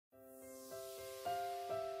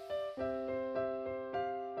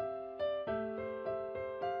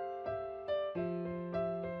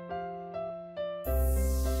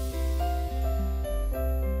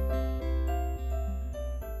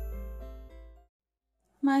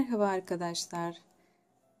Merhaba arkadaşlar.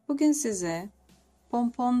 Bugün size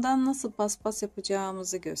pompondan nasıl paspas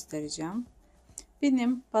yapacağımızı göstereceğim.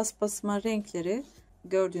 Benim paspasıma renkleri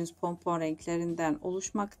gördüğünüz pompon renklerinden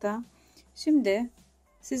oluşmakta. Şimdi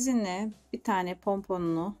sizinle bir tane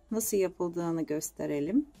pomponunu nasıl yapıldığını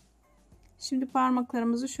gösterelim. Şimdi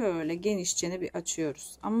parmaklarımızı şöyle genişçe bir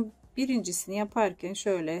açıyoruz. Ama birincisini yaparken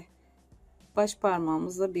şöyle baş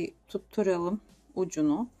parmağımızla bir tutturalım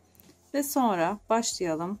ucunu. Ve sonra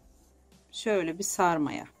başlayalım şöyle bir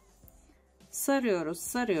sarmaya. Sarıyoruz,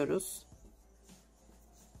 sarıyoruz.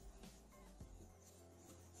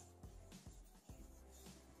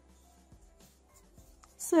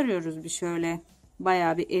 Sarıyoruz bir şöyle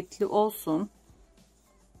bayağı bir etli olsun.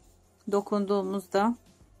 Dokunduğumuzda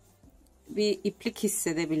bir iplik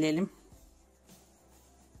hissedebilelim.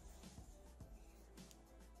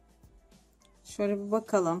 Şöyle bir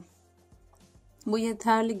bakalım. Bu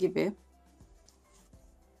yeterli gibi.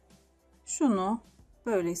 Şunu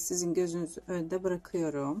böyle sizin gözünüzün önünde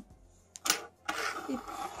bırakıyorum.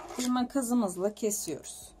 Bir makasımızla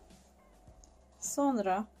kesiyoruz.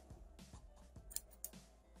 Sonra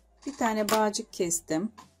bir tane bağcık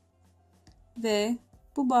kestim. Ve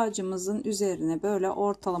bu bağcımızın üzerine böyle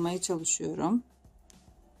ortalamaya çalışıyorum.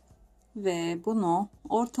 Ve bunu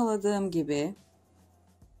ortaladığım gibi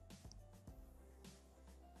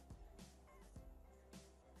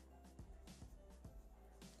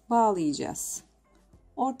bağlayacağız.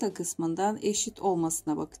 Orta kısmından eşit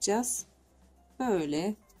olmasına bakacağız.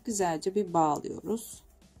 Böyle güzelce bir bağlıyoruz.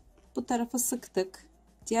 Bu tarafı sıktık.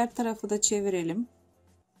 Diğer tarafı da çevirelim.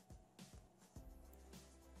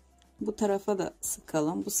 Bu tarafa da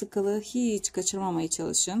sıkalım. Bu sıkılığı hiç kaçırmamaya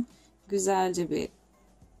çalışın. Güzelce bir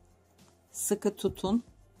sıkı tutun.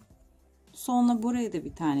 Sonra buraya da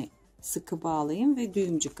bir tane sıkı bağlayın ve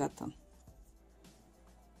düğümcük atın.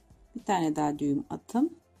 Bir tane daha düğüm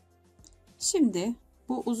atın. Şimdi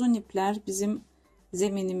bu uzun ipler bizim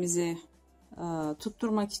zeminimizi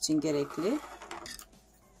tutturmak için gerekli.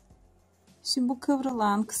 Şimdi bu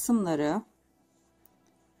kıvrılan kısımları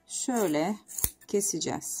şöyle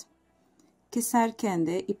keseceğiz. Keserken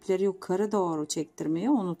de ipleri yukarı doğru çektirmeyi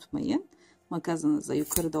unutmayın. Makasınızla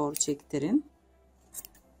yukarı doğru çektirin.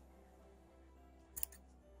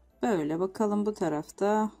 Böyle bakalım, bu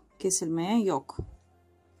tarafta kesilmeyen yok.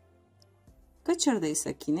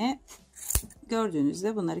 Kaçırdıysak yine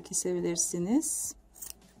gördüğünüzde bunları kesebilirsiniz.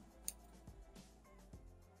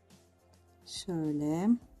 Şöyle.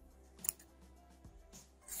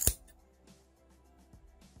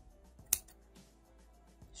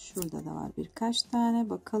 Şurada da var birkaç tane.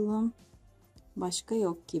 Bakalım. Başka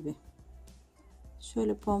yok gibi.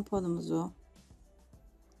 Şöyle pomponumuzu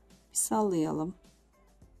bir sallayalım.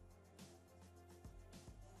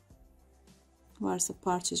 Varsa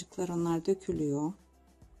parçacıklar, onlar dökülüyor.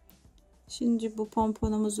 Şimdi bu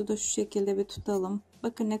pomponumuzu da şu şekilde bir tutalım.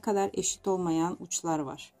 Bakın ne kadar eşit olmayan uçlar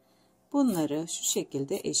var. Bunları şu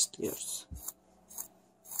şekilde eşitliyoruz.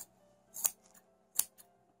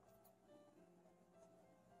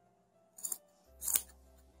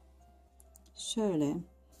 Şöyle.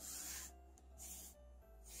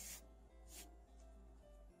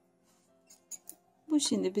 Bu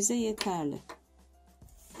şimdi bize yeterli.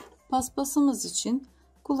 Paspasımız için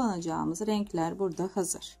kullanacağımız renkler burada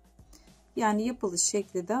hazır. Yani yapılış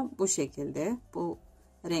şekli de bu şekilde. Bu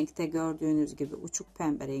renkte gördüğünüz gibi uçuk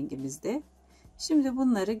pembe rengimizde. Şimdi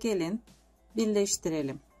bunları gelin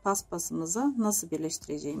birleştirelim. Paspasımızı nasıl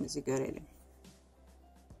birleştireceğimizi görelim.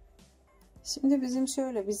 Şimdi bizim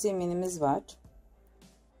şöyle bir zeminimiz var.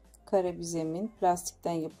 Kare bir zemin,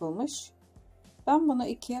 plastikten yapılmış. Ben bunu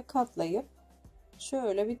ikiye katlayıp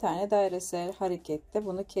şöyle bir tane dairesel hareketle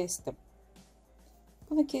bunu kestim.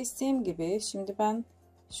 Bunu kestiğim gibi şimdi ben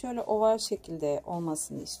şöyle oval şekilde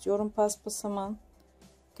olmasını istiyorum paspasımın.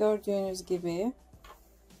 Gördüğünüz gibi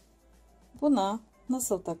buna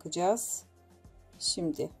nasıl takacağız?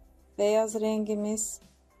 Şimdi beyaz rengimiz,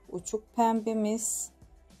 uçuk pembemiz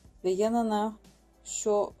ve yanına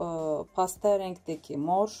şu pastel renkteki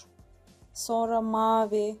mor, sonra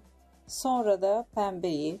mavi, sonra da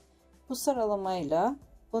pembeyi, bu sıralamayla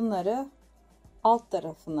bunları alt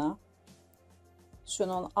tarafına,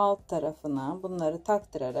 şunun alt tarafına bunları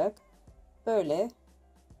taktırarak böyle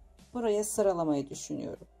buraya sıralamayı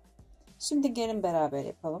düşünüyorum. Şimdi gelin beraber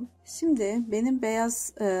yapalım. Şimdi benim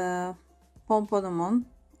beyaz pomponumun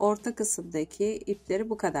orta kısımdaki ipleri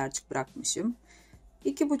bu kadarcık bırakmışım.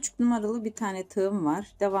 2,5 numaralı bir tane tığım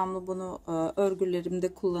var. Devamlı bunu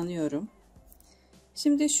örgülerimde kullanıyorum.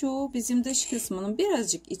 Şimdi şu bizim dış kısmının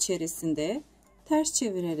birazcık içerisinde ters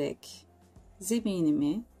çevirerek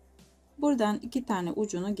zeminimi buradan 2 tane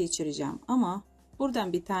ucunu geçireceğim. Ama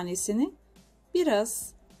buradan bir tanesini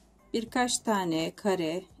birkaç tane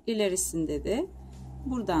kare ilerisinde de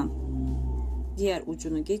buradan diğer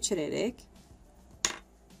ucunu geçirerek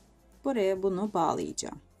buraya bunu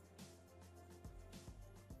bağlayacağım.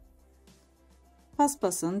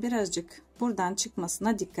 Paspasın birazcık buradan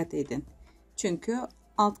çıkmasına dikkat edin. Çünkü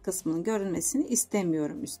alt kısmının görünmesini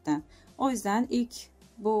istemiyorum üstten. O yüzden ilk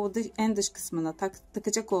bu en dış kısmına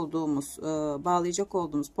takacak olduğumuz, bağlayacak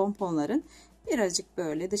olduğumuz pomponların birazcık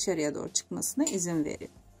böyle dışarıya doğru çıkmasına izin verin.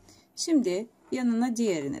 Şimdi yanına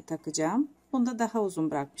diğerini takacağım. Bunda daha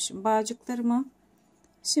uzun bırakmışım bağcıklarımı.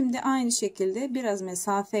 Şimdi aynı şekilde biraz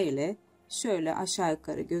mesafe ile şöyle aşağı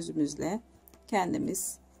yukarı gözümüzle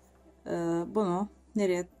kendimiz bunu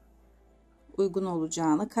nereye uygun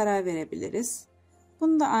olacağını karar verebiliriz.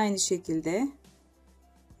 Bunu da aynı şekilde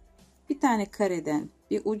bir tane kareden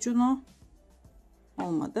bir ucunu,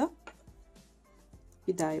 olmadı,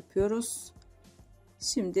 bir daha yapıyoruz.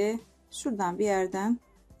 Şimdi şuradan bir yerden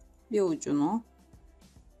bir ucunu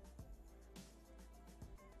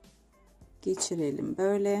geçirelim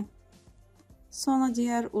böyle. Sonra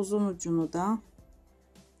diğer uzun ucunu da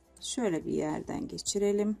şöyle bir yerden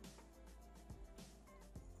geçirelim.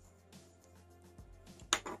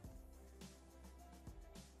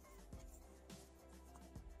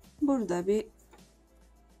 Burada bir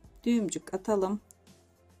düğümcük atalım.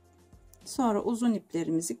 Sonra uzun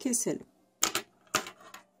iplerimizi keselim.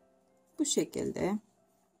 Bu şekilde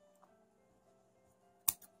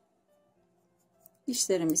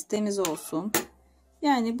işlerimiz temiz olsun.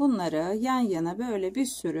 Yani bunları yan yana böyle bir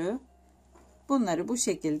sürü bunları bu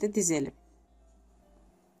şekilde dizelim.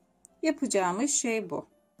 Yapacağımız şey bu.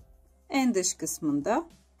 En dış kısmında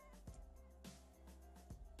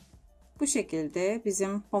bu şekilde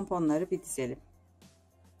bizim pomponları bir dizelim.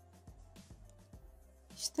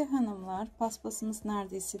 İşte hanımlar, paspasımız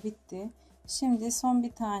neredeyse bitti. Şimdi son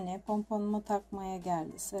bir tane pomponumu takmaya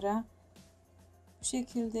geldi sıra. Bu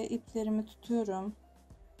şekilde iplerimi tutuyorum.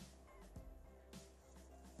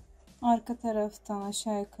 Arka taraftan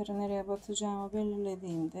aşağı yukarı nereye batacağımı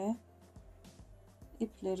belirlediğimde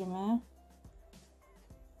iplerimi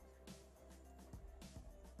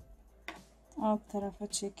alt tarafa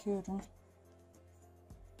çekiyorum.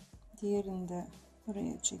 Diğerini de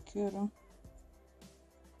buraya çekiyorum.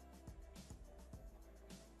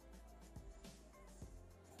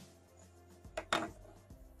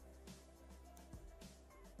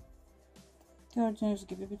 Gördüğünüz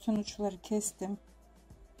gibi bütün uçları kestim.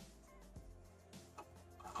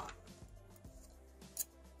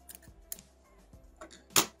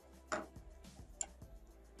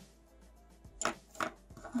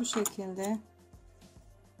 Bu şekilde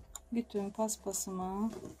bütün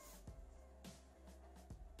paspasımı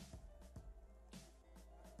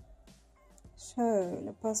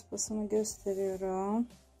şöyle paspasımı gösteriyorum.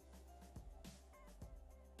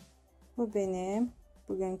 Bu benim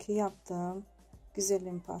bugünkü yaptığım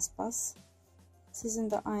güzelim paspas.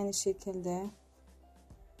 Sizin de aynı şekilde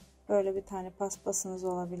böyle bir tane paspasınız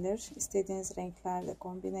olabilir. İstediğiniz renklerde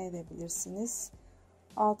kombine edebilirsiniz.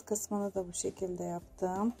 Alt kısmını da bu şekilde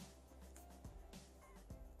yaptım.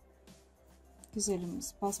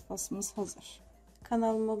 Güzelimiz paspasımız hazır.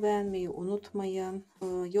 Kanalımı beğenmeyi unutmayın.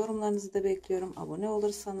 Yorumlarınızı da bekliyorum. Abone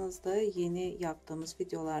olursanız da yeni yaptığımız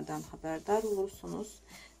videolardan haberdar olursunuz.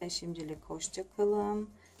 Şimdilik hoşça kalın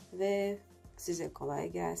ve size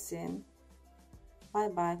kolay gelsin.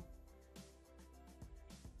 Bay bay.